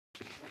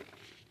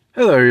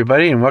Hello,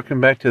 everybody, and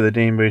welcome back to the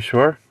Danny Boy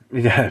Show.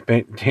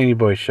 Danny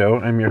Boy Show.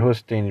 I'm your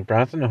host, Danny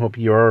Bronson. I hope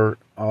you're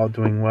all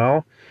doing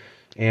well.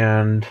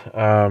 And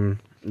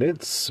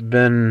it's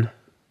been,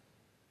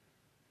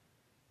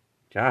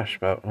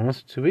 about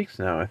almost 2 weeks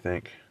now, I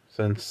think,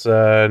 since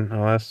I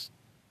last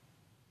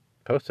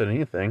posted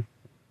anything.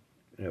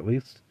 At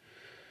least,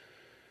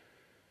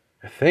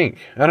 I think.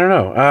 I don't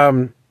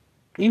know.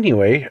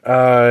 Anyway,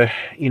 I'd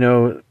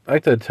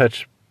like to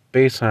touch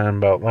base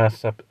on about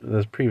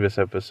this previous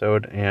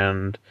episode,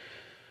 and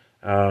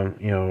um,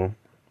 you know,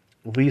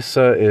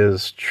 Lisa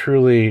is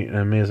truly an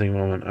amazing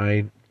woman.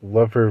 I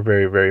love her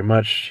very, very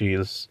much.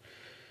 She's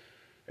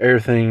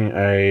everything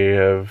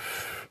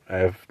I've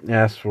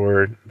asked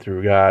for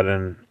through God,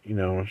 and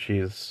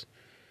she's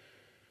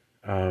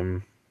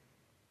um,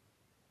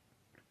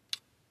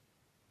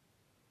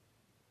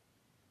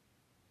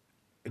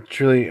 a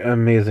truly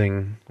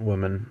amazing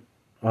woman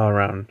all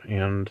around.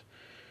 And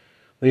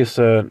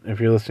Lisa, if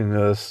you're listening to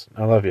this,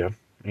 I love you,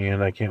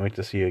 and I can't wait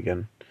to see you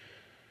again.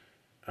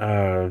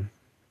 Uh,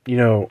 you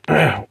know,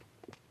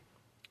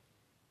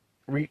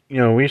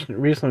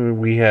 recently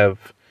we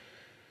have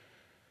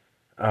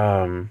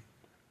um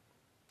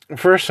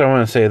first, I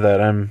want to say that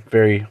I'm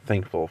very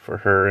thankful for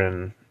her,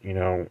 and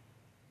want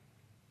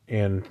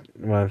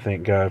to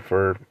thank God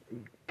for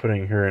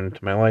putting her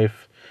into my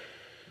life.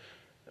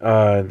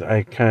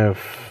 I kind of,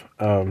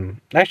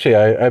 actually,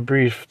 I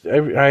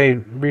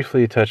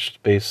briefly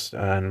touched base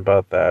on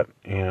about that,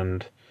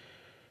 and,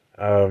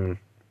 um,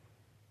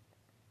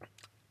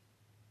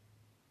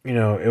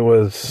 it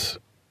was,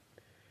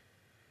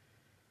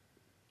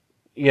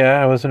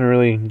 yeah, I was in a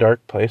really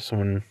dark place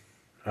um,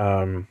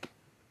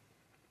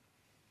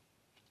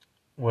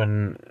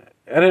 when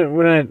I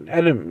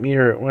didn't meet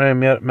her, when I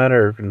met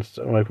her, and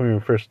like when we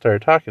first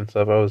started talking and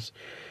stuff, I was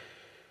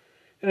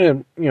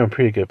in a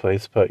pretty good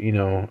place, but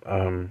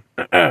excuse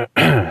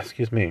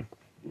me,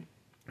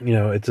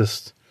 it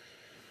just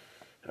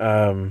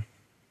um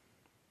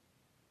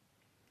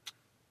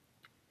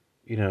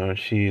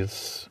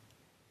she's,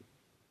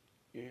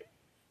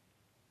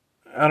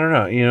 I don't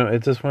know,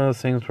 it's just one of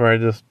those things where I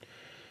just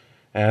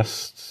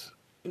asked.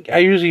 I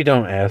usually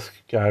don't ask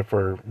God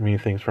for many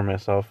things for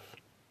myself.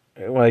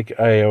 Like,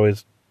 I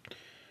always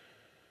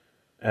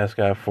ask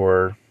God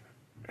for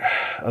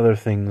other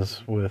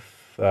things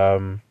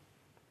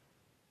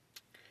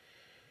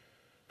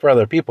for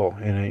other people,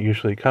 and it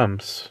usually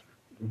comes.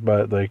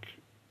 But like,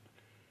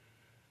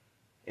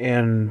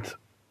 and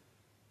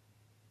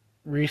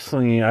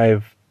recently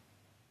I've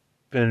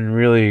been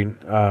really,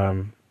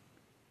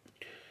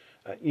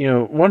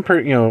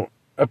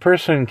 a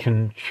person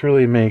can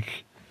truly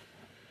make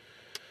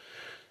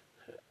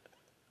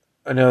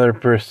another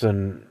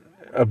person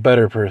a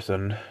better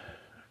person.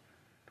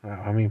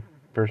 Wow, how many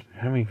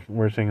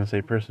words I can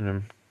say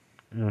person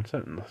in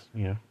sentence?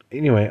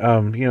 Anyway,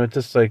 it's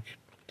just like,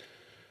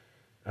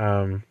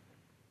 um,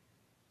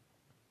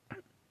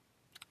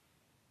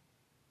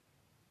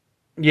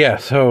 yeah.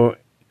 So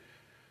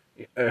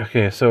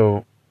okay,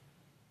 so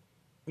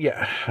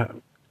yeah,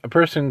 a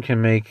person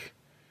can make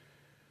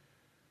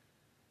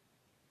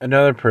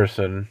another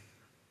person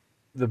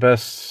the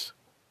best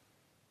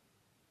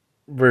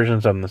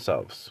versions of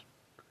themselves,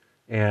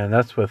 and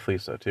that's with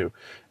Lisa too.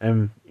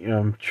 And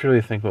I'm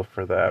truly thankful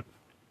for that.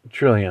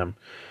 Truly am.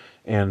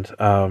 And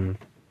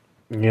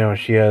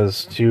she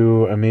has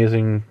two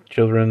amazing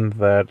children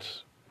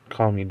that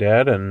call me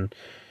dad, and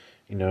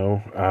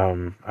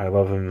I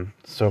love them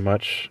so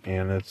much,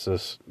 and it's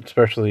this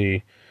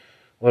especially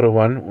little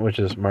one, which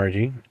is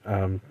Margie.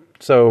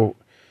 So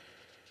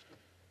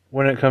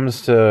when it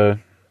comes to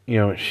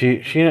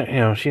she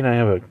and I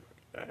have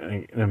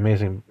an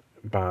amazing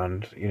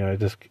bond.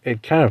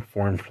 It kind of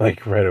formed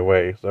like right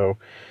away. So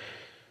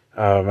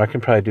I can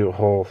probably do a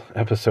whole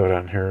episode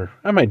on her.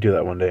 I might do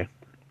that one day.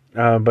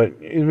 But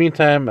in the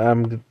meantime,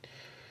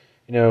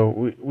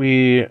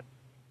 we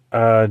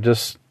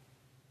just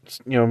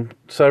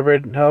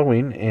celebrated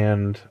Halloween,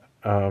 and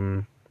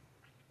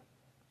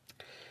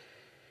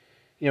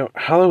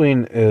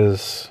Halloween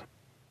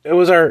it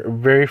was our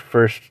very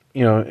first.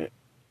 And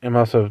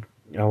also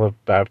I love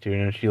Bob too,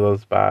 and she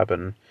loves Bob,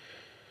 and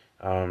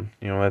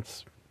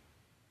that's,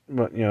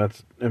 but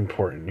it's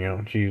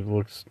important.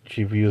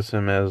 She views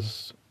him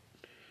as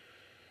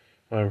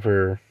one of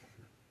her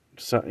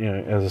son,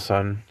 as a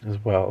son as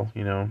well.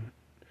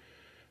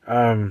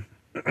 Um,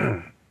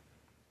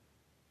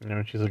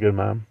 she's a good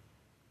mom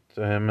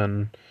to him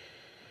and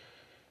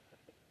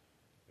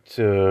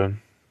to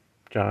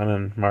John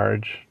and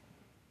Marge.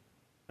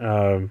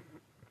 Um,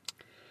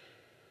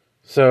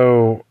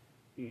 so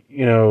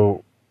you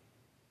know,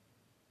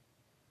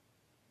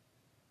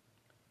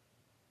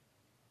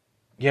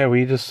 yeah,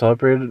 we just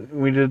celebrated.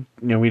 We did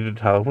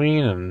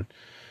Halloween,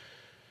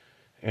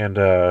 and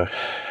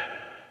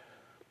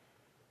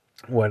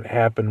what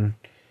happened.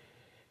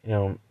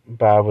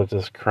 Bob was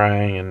just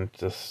crying and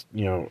just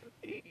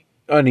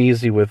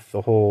uneasy with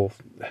the whole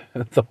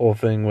the whole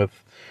thing with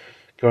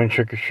going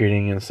trick or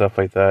treating and stuff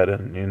like that,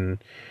 and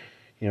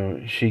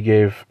she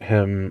gave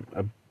him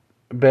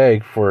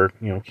bag for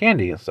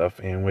candy and stuff,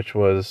 and which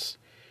was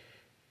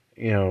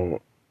you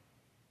know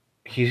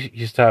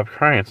he stopped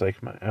crying. It's like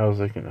I was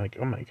looking like,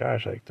 oh my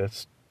gosh, like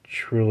that's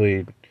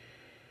truly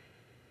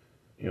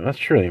that's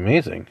truly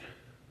amazing.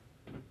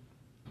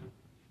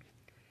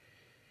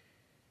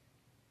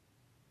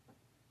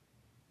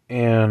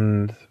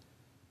 And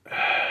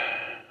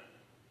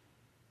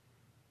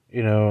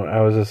I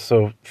was just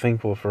so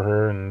thankful for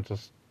her, and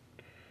just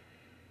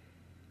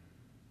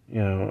you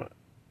know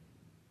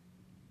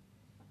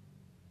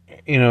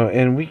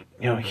and we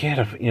he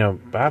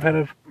had Bob had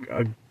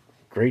a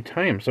great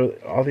time. So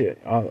all the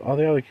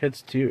other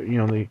kids too,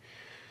 the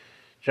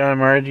John and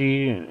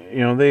Margie,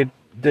 they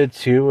did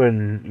too,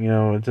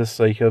 and just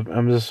like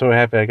I'm just so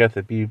happy I got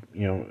to be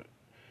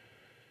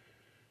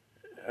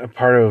a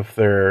part of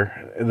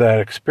that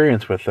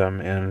experience with them.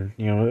 And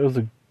it was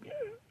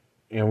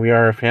we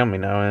are a family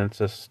now, and it's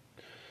just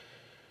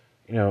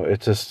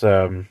it's just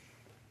I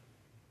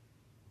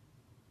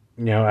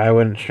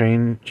wouldn't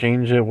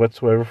change it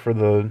whatsoever for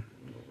the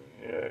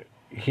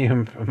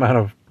amount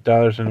of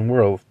dollars in the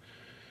world.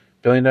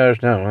 $1 billion?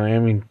 No, I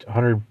mean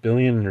 100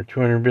 billion or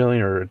 200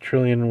 billion or a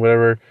trillion,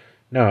 whatever.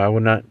 No, I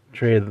would not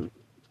trade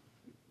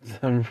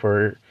them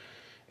for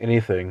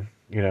anything.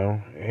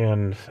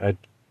 And I,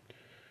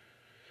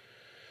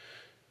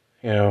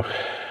 you know,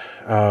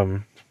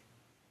 um,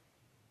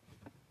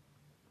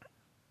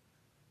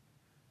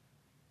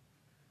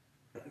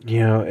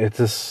 it's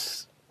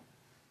just,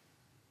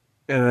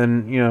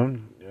 and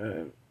then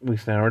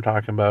Lisa and I were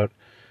talking about,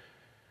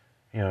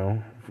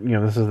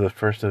 this is the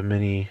first of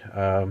many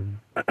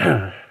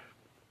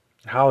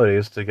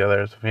holidays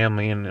together as a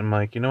family, and I'm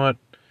like, you know what?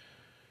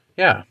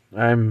 Yeah,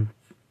 I'm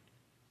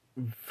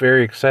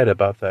very excited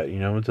about that.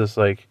 It's just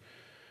like,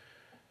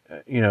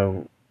 you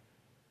know,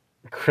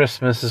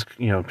 Christmas is,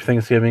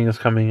 Thanksgiving is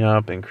coming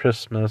up, and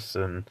Christmas,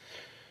 and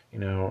you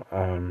know,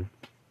 um,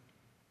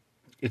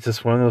 it's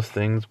just one of those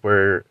things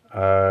where,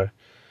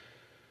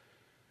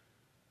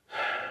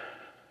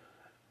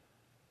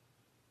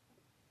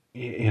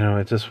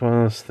 it's just one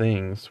of those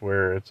things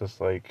where it's just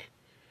like,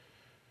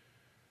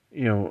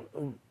 you know,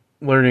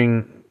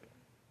 learning,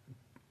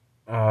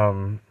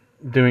 um,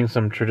 doing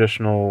some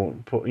traditional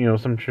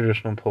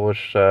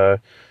Polish,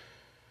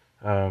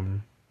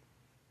 um,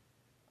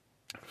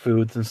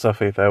 foods and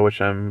stuff like that,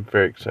 which I'm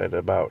very excited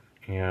about.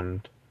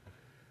 And,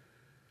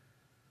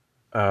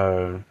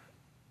 uh,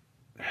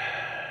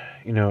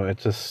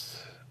 it's just,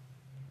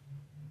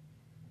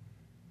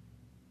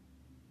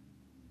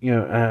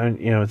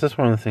 it's just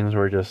one of the things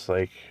where just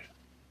like,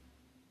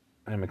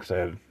 I'm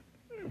excited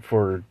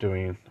for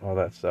doing all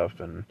that stuff.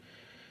 And,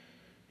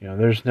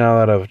 there's not a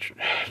lot of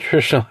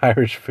traditional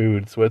Irish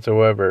foods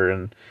whatsoever.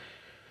 And,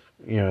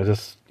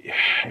 just,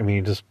 I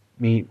mean, just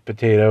meat,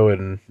 potato,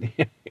 and,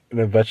 and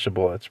a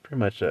vegetable. That's pretty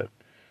much it.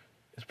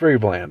 It's pretty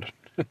bland.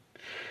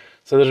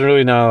 So there's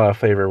really not a lot of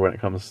flavor when it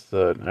comes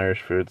to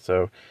Irish food.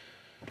 So,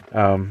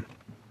 um,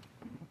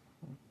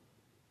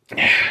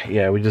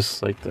 yeah, we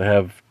just like to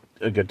have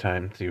a good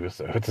time too.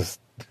 So it's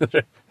just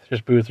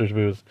there's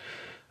booze.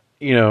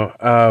 You know,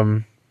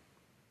 um,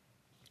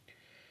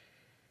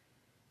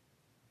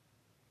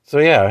 so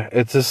yeah,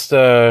 it's just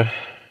a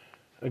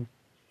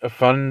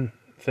fun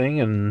thing,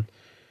 and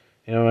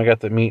I got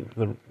to meet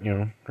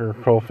her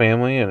whole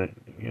family, and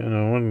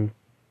and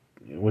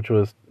which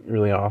was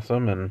really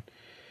awesome. And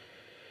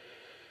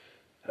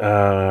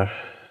uh,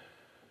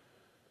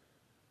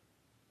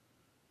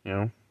 you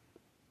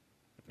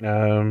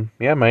know,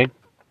 yeah, my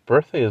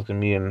birthday is gonna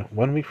be in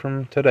 1 week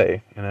from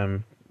today, and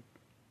I'm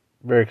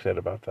very excited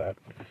about that.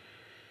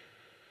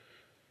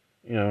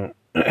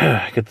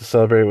 Get to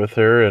celebrate with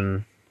her,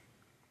 and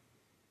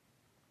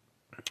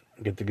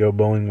get to go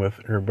bowling with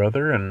her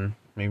brother, and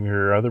maybe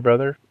her other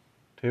brother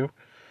too.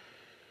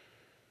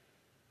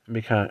 It'd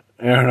be kind of,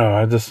 I don't know.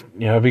 I was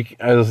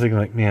thinking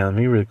like, man, it'd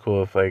be really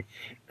cool if like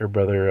her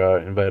brother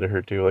invited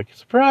her to like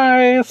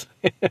surprise.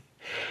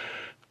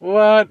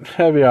 What?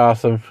 That'd be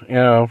awesome.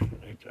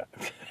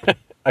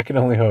 I can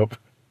only hope.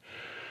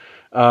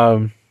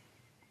 Um,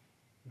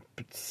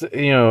 it's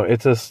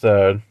just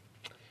oh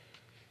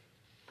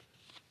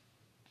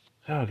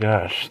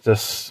gosh,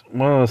 just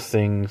one of those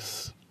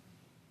things.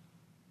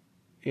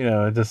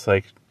 Just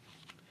like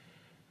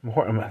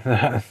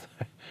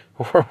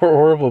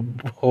horrible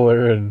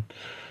bowler, and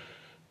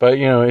but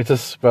it's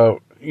just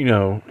about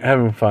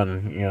having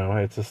fun.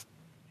 It's just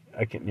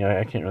I can't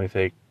really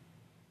take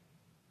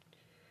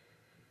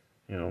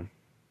you know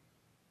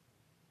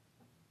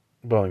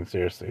bowling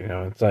seriously.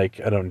 It's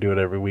like I don't do it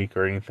every week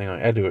or anything.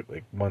 Like I do it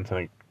like once in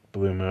a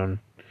blue moon,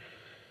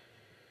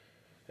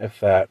 if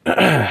that.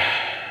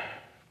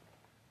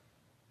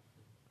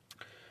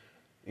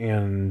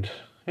 And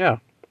yeah,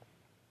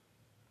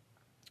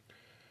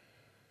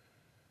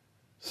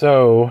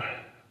 so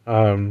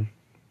um,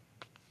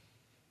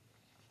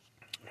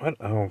 what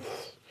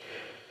else?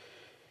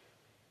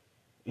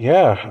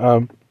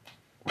 Yeah,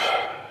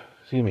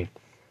 excuse me.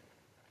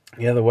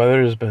 Yeah, the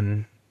weather has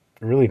been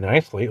really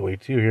nice lately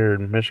too here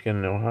in Michigan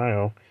and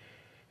Ohio,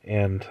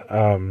 and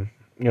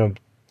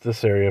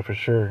this area for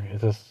sure.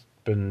 It's just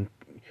been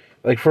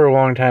like for a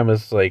long time.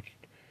 It's like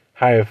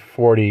high of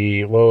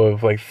 40, low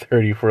of like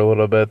 30 for a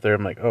little bit there.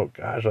 I'm like, oh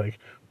gosh, like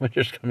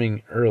winter's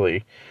coming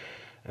early,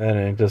 and then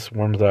it just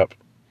warms up.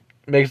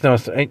 Makes no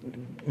sense.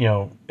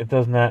 It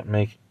does not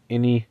make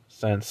any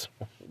sense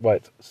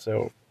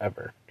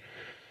whatsoever.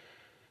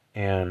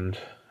 And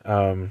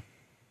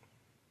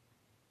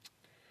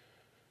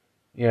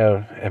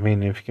yeah, I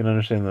mean, if you can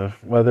understand the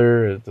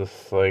weather, it's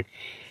just like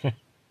I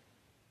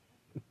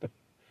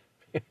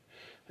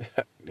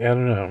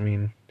don't know. I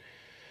mean,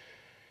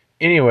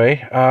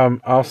 anyway,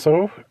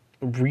 also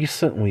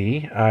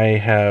recently I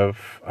have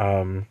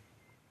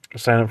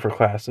signed up for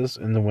classes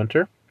in the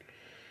winter,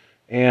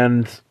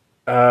 and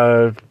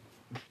uh,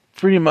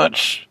 pretty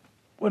much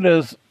what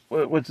is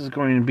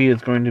going to be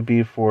is going to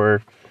be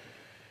for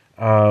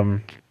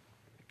um,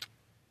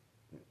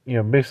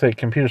 basically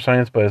computer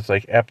science, but it's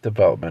like app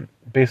development.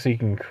 Basically, you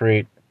can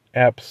create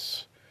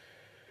apps.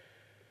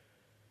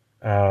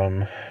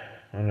 I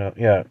don't know.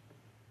 Yeah.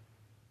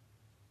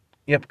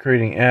 Yep.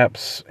 Creating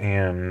apps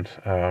and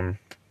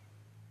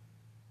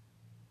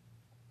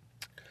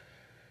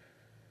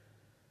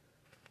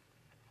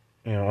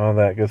all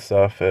that good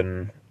stuff.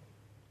 And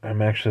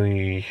I'm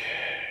actually,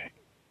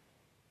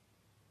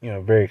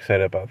 very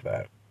excited about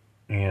that.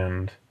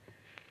 And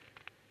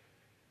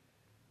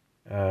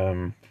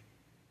I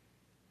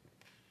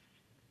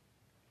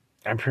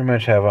pretty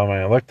much have all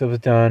my electives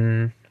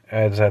done.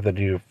 I just have to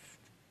do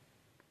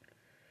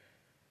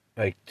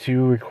like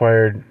two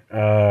required,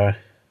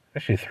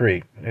 actually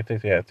three. I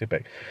think, yeah, two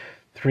back.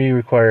 Three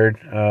required,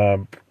 yeah,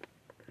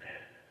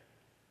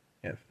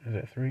 is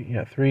it three?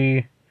 Yeah,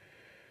 three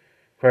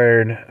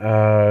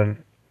required,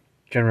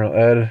 general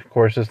ed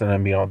courses, then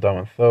I'd be all done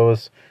with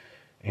those.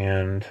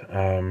 And,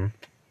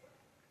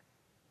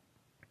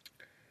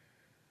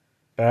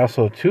 but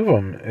also two of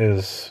them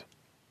is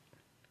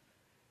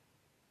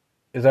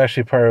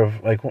actually part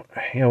of, like,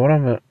 one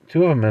of them,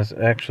 two of them is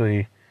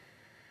actually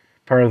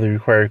part of the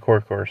required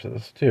core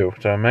courses too.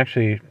 So I'm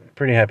actually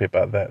pretty happy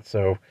about that.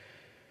 So,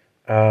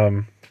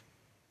 and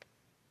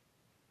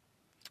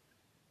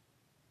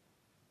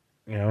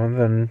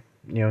then,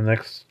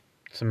 next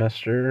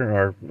semester,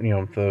 or,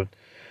 the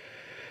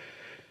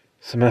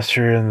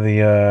semester in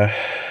the,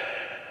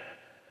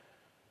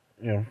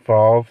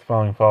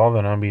 following fall,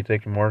 then I'll be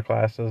taking more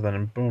classes,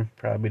 then boom,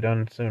 probably be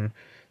done soon.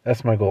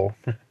 That's my goal.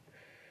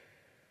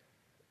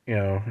 you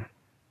know,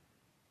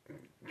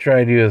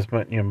 Try to do as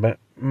much,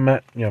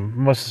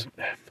 most,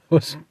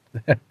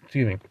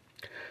 excuse me,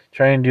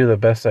 try and do the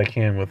best I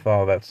can with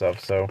all that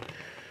stuff. So,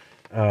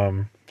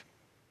 um,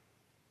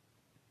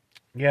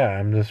 yeah,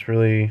 I'm just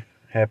really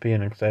happy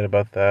and excited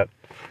about that.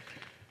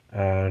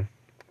 Uh,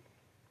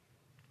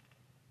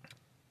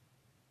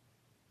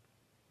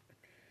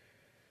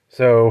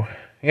 so,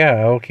 yeah,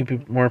 I'll keep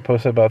you more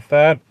posted about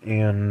that,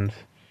 and,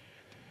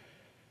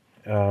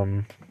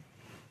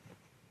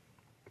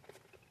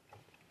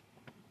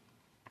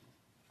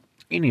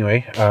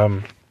 anyway,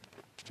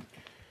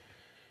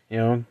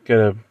 get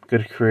a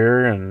good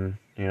career and,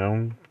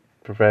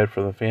 provide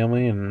for the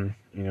family, and,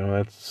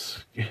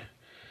 that's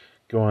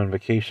go on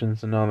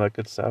vacations and all that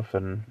good stuff.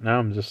 And now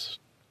I'm just,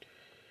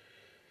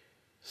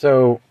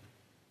 so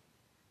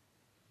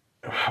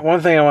one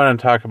thing I want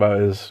to talk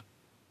about is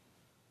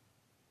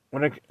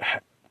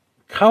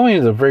Halloween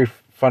is a very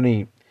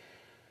funny,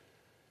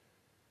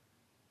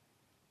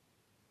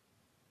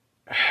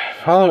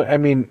 I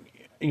mean,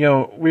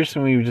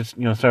 recently we just,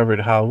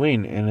 celebrated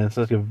Halloween, and it's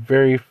like a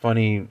very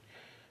funny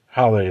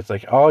holiday. It's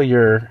like all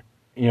year,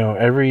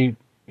 every,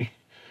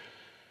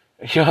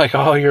 like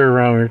all year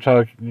round,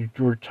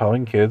 we're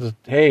telling kids,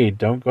 hey,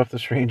 don't go up to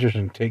strangers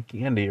and take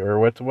candy or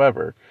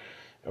whatsoever,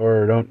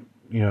 or don't,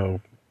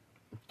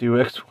 do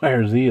X, Y,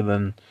 or Z. And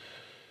then,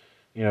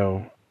 you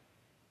know,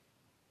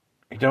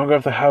 you don't go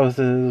up to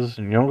houses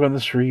and you don't go in the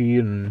street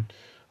and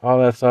all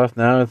that stuff.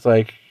 Now it's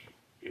like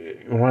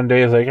one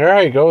day it's like, all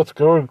right, let's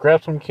go and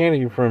grab some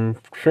candy from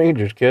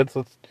strangers, kids.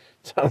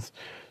 Sounds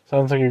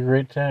sounds like a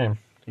great time.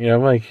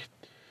 I'm like,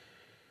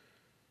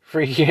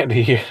 free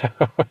candy.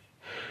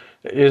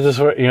 It's just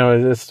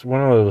it's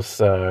one of those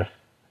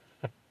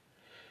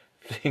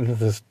things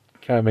that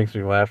kind of makes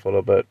me laugh a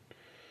little bit.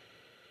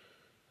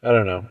 I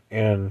don't know,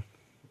 and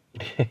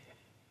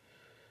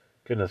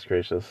goodness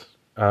gracious,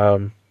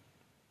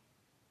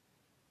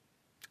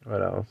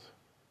 what else?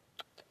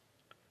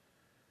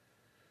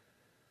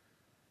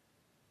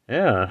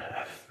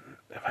 Yeah,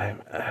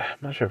 I'm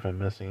not sure if I'm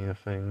missing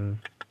anything.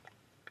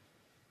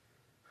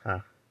 Huh.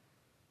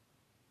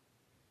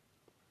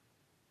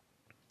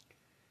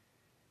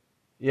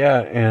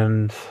 Yeah,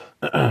 and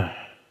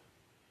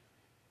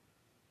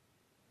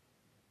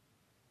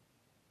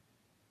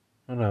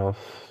what else?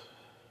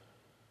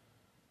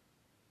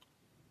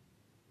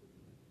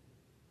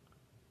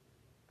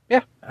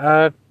 Yeah,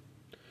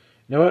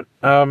 you know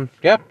what?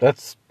 Yeah,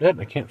 that's it.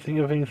 I can't think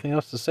of anything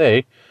else to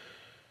say.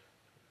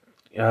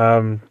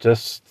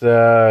 Just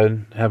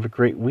have a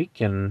great week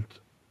and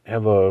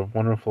have a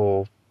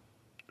wonderful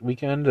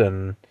weekend,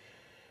 and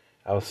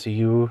I'll see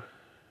you.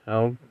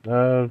 I'll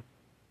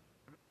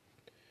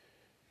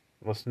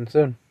listen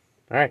soon.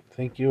 All right,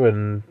 thank you,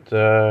 and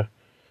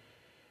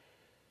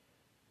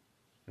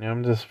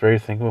I'm just very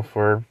thankful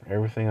for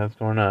everything that's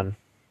going on.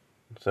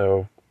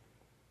 So,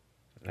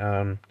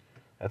 um,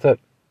 that's it.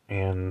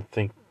 And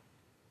thank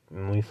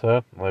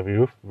Lisa, love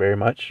you very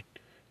much.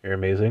 You're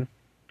amazing,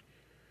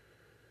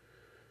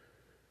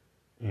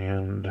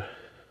 and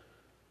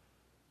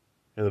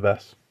you're the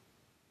best.